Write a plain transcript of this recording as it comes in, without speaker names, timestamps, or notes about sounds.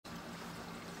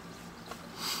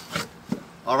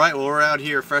Alright, well, we're out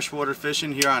here freshwater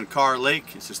fishing here on Carr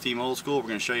Lake. This is Team Old School. We're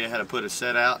going to show you how to put a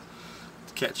set out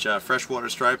to catch freshwater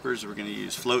stripers. We're going to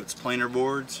use floats, planer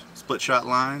boards, split shot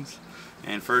lines.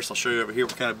 And first I'll show you over here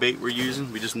what kind of bait we're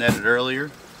using. We just netted earlier.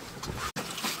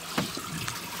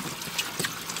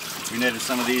 We netted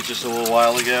some of these just a little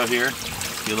while ago here.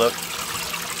 If you look,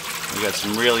 we got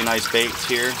some really nice baits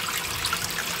here.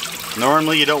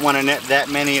 Normally you don't want to net that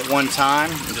many at one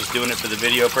time. I'm just doing it for the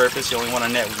video purpose. You only want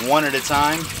to net one at a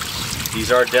time.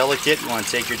 These are delicate. You want to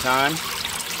take your time.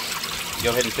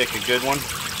 Go ahead and pick a good one.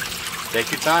 Take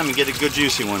your time and get a good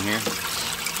juicy one here.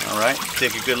 Alright,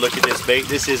 take a good look at this bait.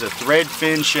 This is a thread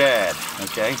fin shad.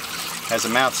 Okay, has a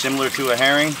mouth similar to a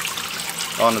herring.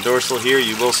 On the dorsal here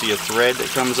you will see a thread that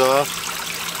comes off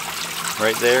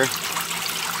right there.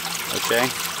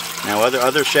 Okay, now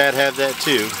other shad have that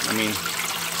too. I mean,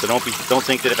 so don't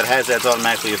think that if it has that, it's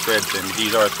automatically a thread fin.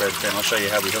 These are a thread fin. I'll show you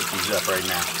how we hook these up right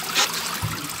now.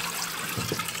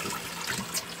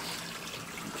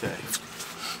 Okay.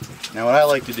 Now what I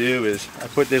like to do is I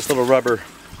put this little rubber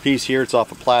piece here. It's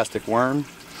off a plastic worm.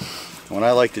 What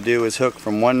I like to do is hook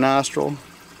from one nostril,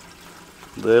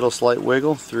 little slight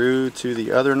wiggle through to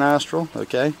the other nostril.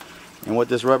 Okay. And what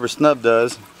this rubber snub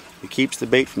does, it keeps the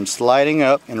bait from sliding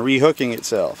up and rehooking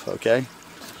itself. Okay.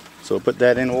 So put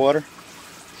that in water.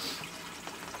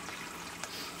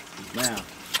 Now,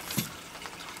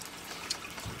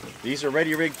 these are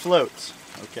ready rigged floats,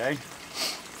 okay?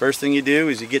 First thing you do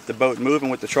is you get the boat moving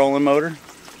with the trolling motor,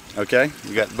 okay?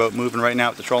 You got the boat moving right now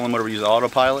with the trolling motor. We use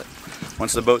autopilot.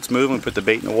 Once the boat's moving, we put the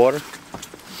bait in the water.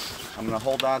 I'm going to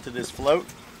hold on to this float.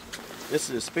 This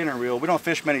is a spinner reel. We don't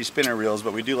fish many spinner reels,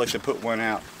 but we do like to put one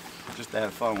out just to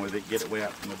have fun with it, get it way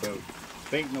out from the boat.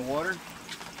 Bait in the water.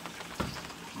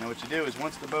 Now what you do is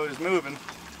once the boat is moving,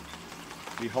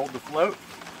 you hold the float.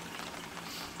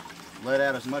 Let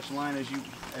out as much line as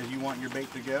you want your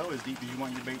bait to go, as deep as you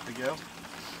want your bait to go.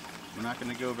 We're not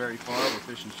going to go very far.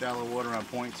 We're fishing shallow water on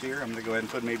points here. I'm going to go ahead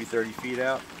and put maybe 30 feet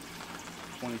out,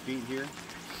 20 feet here.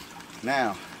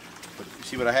 Now, you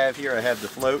see what I have here? I have the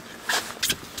float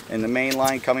and the main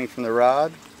line coming from the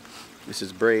rod. This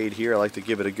is braid here. I like to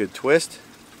give it a good twist.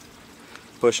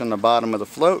 Push on the bottom of the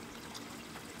float.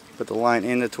 Put the line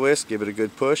in the twist, give it a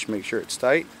good push, make sure it's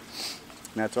tight.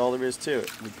 And that's all there is to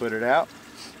it. We put it out.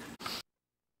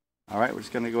 Alright, we're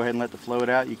just going to go ahead and let the float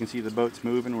out. You can see the boat's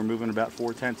moving. We're moving about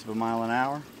 0.4 miles an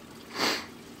hour.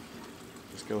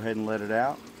 Just go ahead and let it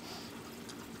out.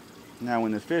 Now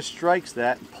when the fish strikes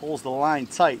that and pulls the line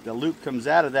tight, the loop comes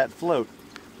out of that float.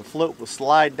 The float will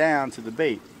slide down to the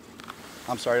bait.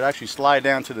 I'm sorry, it'll actually slide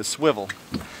down to the swivel.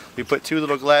 We put 2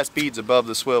 little glass beads above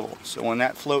the swivel. So when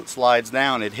that float slides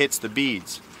down, it hits the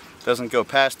beads. It doesn't go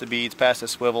past the beads, past the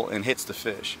swivel, and hits the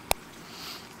fish.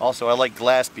 Also, I like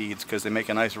glass beads because they make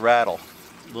a nice rattle,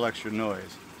 a little extra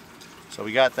noise. So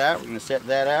we got that. We're going to set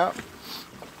that out.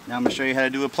 Now I'm going to show you how to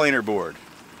do a planer board.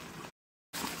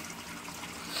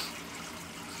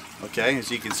 Okay,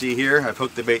 as you can see here, I've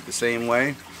hooked the bait the same way.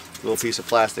 A little piece of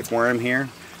plastic worm here.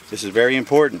 This is very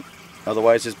important.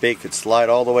 Otherwise, this bait could slide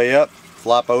all the way up,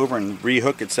 flop over, and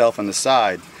rehook itself on the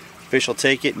side. Fish will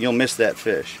take it, and you'll miss that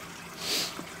fish.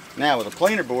 Now, with a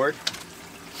planer board,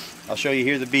 I'll show you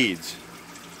here the beads.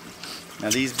 Now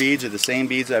these beads are the same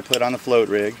beads I put on the float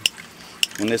rig.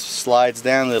 When this slides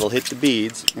down, it'll hit the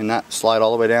beads and not slide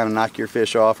all the way down and knock your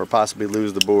fish off or possibly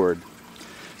lose the board.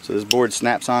 So this board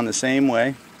snaps on the same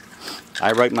way.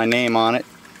 I write my name on it.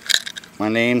 My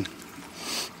name,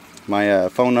 my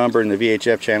phone number, and the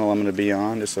VHF channel I'm going to be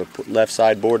on. This is a left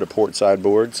side board, a port side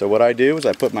board. So what I do is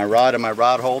I put my rod in my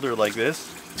rod holder like this.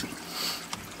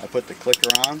 I put the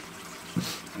clicker on.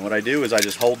 And what I do is I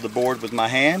just hold the board with my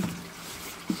hand.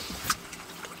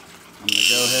 I'm going to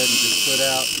go ahead and just put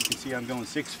out, you can see I'm going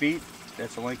 6 feet.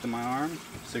 That's the length of my arm.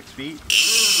 6 feet.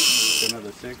 So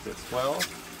another 6, that's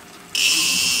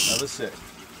 12. Another 6.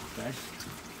 Okay.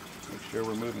 Make sure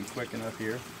we're moving quick enough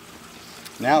here.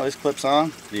 Now this clips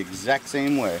on the exact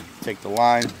same way. Take the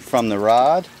line from the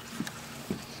rod.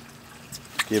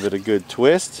 Give it a good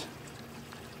twist.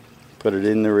 Put it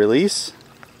in the release.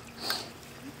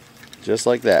 Just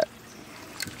like that.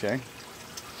 Okay.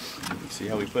 See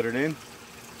how we put it in?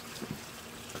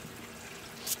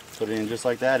 Put it in just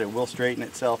like that. It will straighten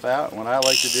itself out. And what I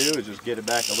like to do is just get it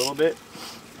back a little bit.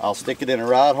 I'll stick it in a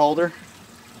rod holder.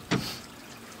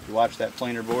 You watch that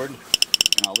planer board,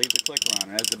 and I'll leave the clicker on.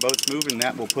 And as the boat's moving,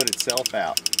 that will put itself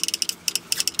out.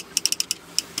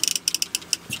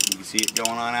 You can see it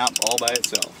going on out all by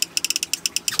itself.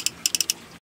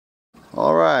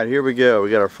 Alright, here we go.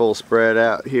 We got our full spread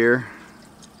out here.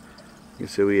 You can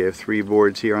see we have 3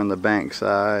 boards here on the bank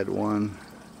side. 1,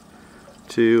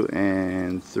 2,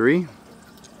 and 3.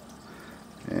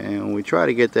 And we try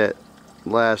to get that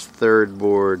last third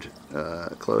board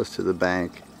close to the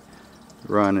bank,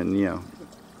 running, you know,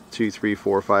 2, 3,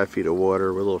 4, 5 feet of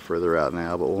water. We're a little further out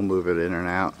now, but we'll move it in and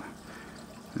out.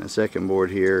 And the second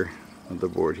board here, the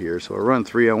board here. So we'll run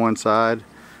 3 on one side.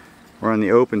 We're on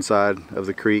the open side of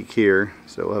the creek here,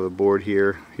 so we'll have a board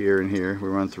here, here, and here. We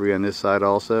run 3 on this side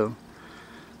also.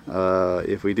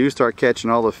 If we do start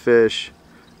catching all the fish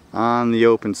on the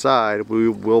open side, we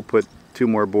will put 2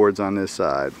 more boards on this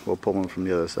side. We'll pull them from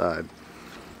the other side.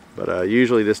 But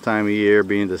usually this time of year,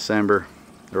 being December,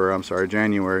 or I'm sorry,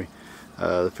 January,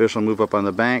 the fish will move up on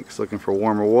the banks looking for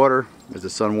warmer water as the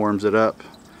sun warms it up,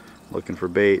 looking for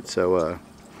bait. So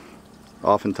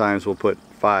oftentimes we'll put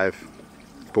 5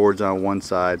 boards on one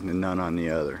side and none on the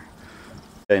other.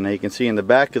 Okay, now you can see in the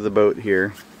back of the boat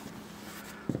here,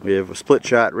 we have a split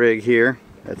shot rig here.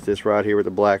 That's this rod here with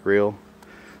the black reel.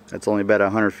 That's only about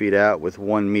 100 feet out with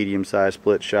 1 medium-sized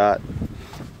split shot.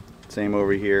 Same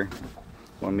over here,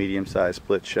 1 medium-sized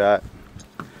split shot.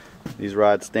 These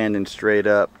rods standing straight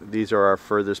up. These are our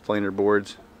furthest planer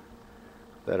boards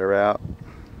that are out.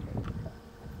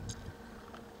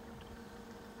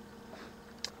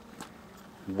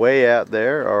 Way out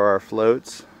there are our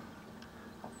floats.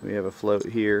 We have a float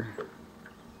here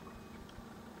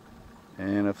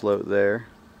and a float there.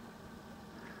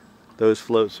 Those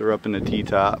floats are up in the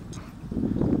T-top.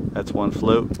 That's one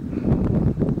float.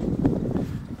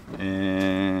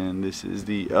 And this is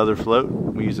the other float.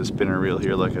 We use a spinner reel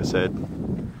here, like I said.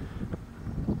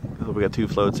 So we got 2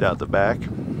 floats out the back.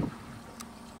 You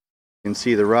can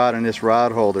see the rod in this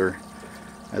rod holder,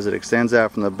 as it extends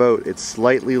out from the boat, it's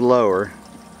slightly lower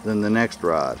than the next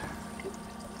rod.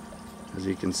 As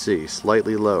you can see,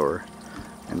 slightly lower.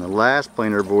 And the last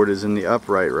planer board is in the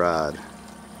upright rod.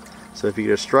 So if you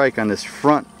get a strike on this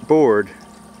front board,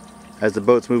 as the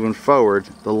boat's moving forward,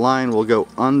 the line will go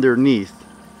underneath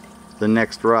the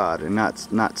next rod and not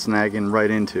snagging right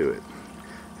into it.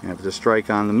 And if it's a strike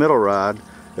on the middle rod,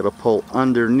 it'll pull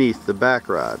underneath the back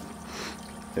rod.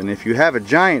 And if you have a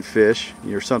giant fish,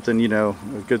 you're something, you know,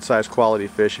 a good sized quality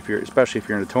fish, especially if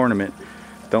you're in a tournament,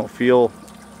 don't feel,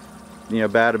 you know,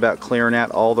 bad about clearing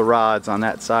out all the rods on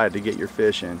that side to get your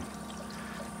fish in.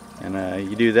 And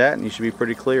you do that and you should be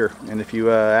pretty clear. And if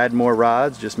you add more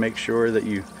rods, just make sure that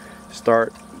you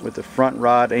start with the front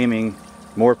rod aiming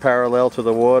more parallel to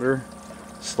the water,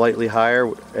 slightly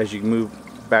higher as you move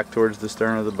back towards the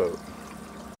stern of the boat.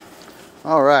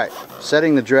 Alright,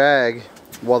 setting the drag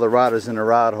while the rod is in a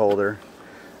rod holder.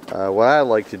 What I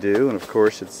like to do, and of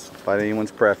course it's by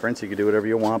anyone's preference, you can do whatever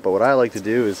you want, but what I like to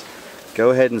do is go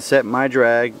ahead and set my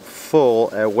drag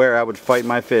full at where I would fight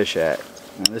my fish at.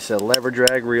 And this is a lever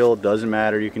drag reel, it doesn't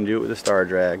matter, you can do it with a star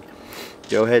drag.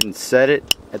 Go ahead and set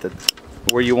it at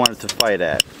where you want it to fight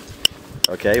at.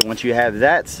 Okay, once you have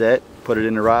that set, put it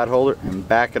in the rod holder and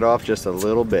back it off just a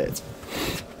little bit.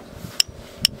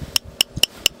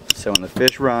 So when the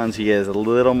fish runs, he has a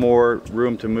little more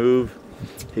room to move.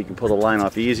 He can pull the line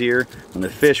off easier. When the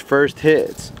fish first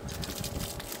hits,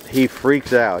 he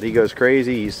freaks out. He goes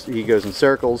crazy. He goes in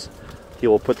circles. He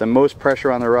will put the most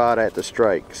pressure on the rod at the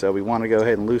strike. So we want to go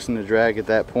ahead and loosen the drag at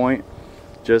that point,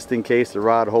 just in case the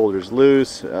rod holder's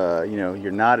loose. You know,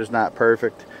 your knot is not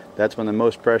perfect. That's when the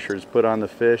most pressure is put on the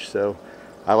fish. So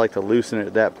I like to loosen it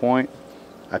at that point.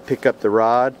 I pick up the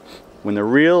rod. When the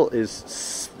reel is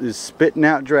spitting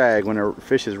out drag, when a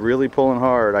fish is really pulling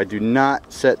hard, I do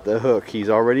not set the hook. He's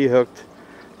already hooked.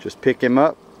 Just pick him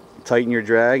up, tighten your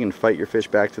drag, and fight your fish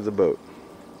back to the boat.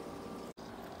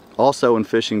 Also, when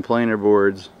fishing planer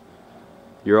boards,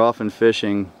 you're often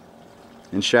fishing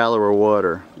in shallower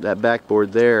water. That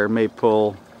backboard there may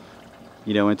pull,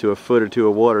 you know, into a foot or 2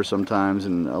 of water sometimes,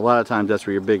 and a lot of times that's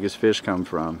where your biggest fish come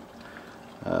from.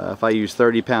 If I use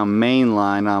 30-pound main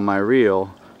line on my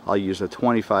reel, I'll use a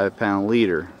 25-pound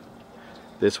leader.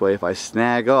 This way, if I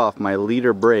snag off, my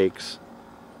leader breaks,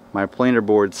 my planer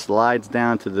board slides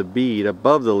down to the bead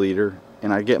above the leader,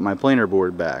 and I get my planer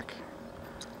board back.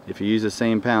 If you use the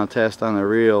same pound test on the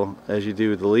reel as you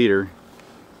do with the leader,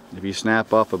 if you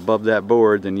snap off above that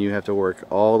board, then you have to work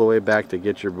all the way back to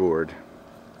get your board.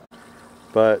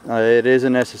 But it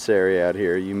isn't necessary out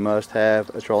here. You must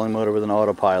have a trolling motor with an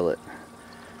autopilot.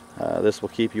 This will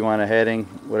keep you on a heading,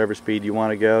 whatever speed you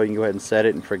want to go. You can go ahead and set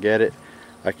it and forget it.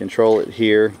 I control it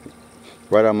here,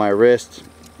 right on my wrist.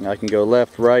 I can go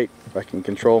left, right. I can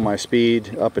control my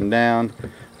speed up and down.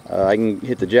 I can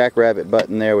hit the jackrabbit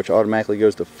button there, which automatically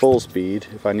goes to full speed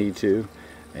if I need to.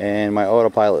 And my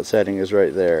autopilot setting is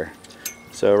right there.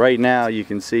 So right now you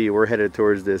can see we're headed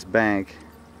towards this bank,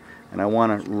 and I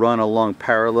want to run along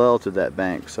parallel to that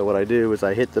bank. So what I do is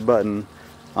I hit the button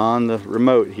on the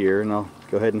remote here, and I'll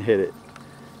go ahead and hit it.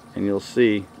 and you'll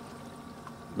see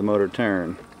the motor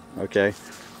turn. Okay,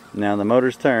 now the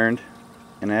motor's turned,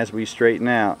 and as we straighten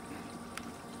out,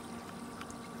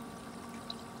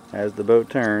 as the boat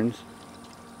turns,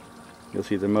 you'll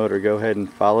see the motor go ahead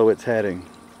and follow its heading.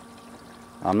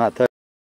 I'm not touching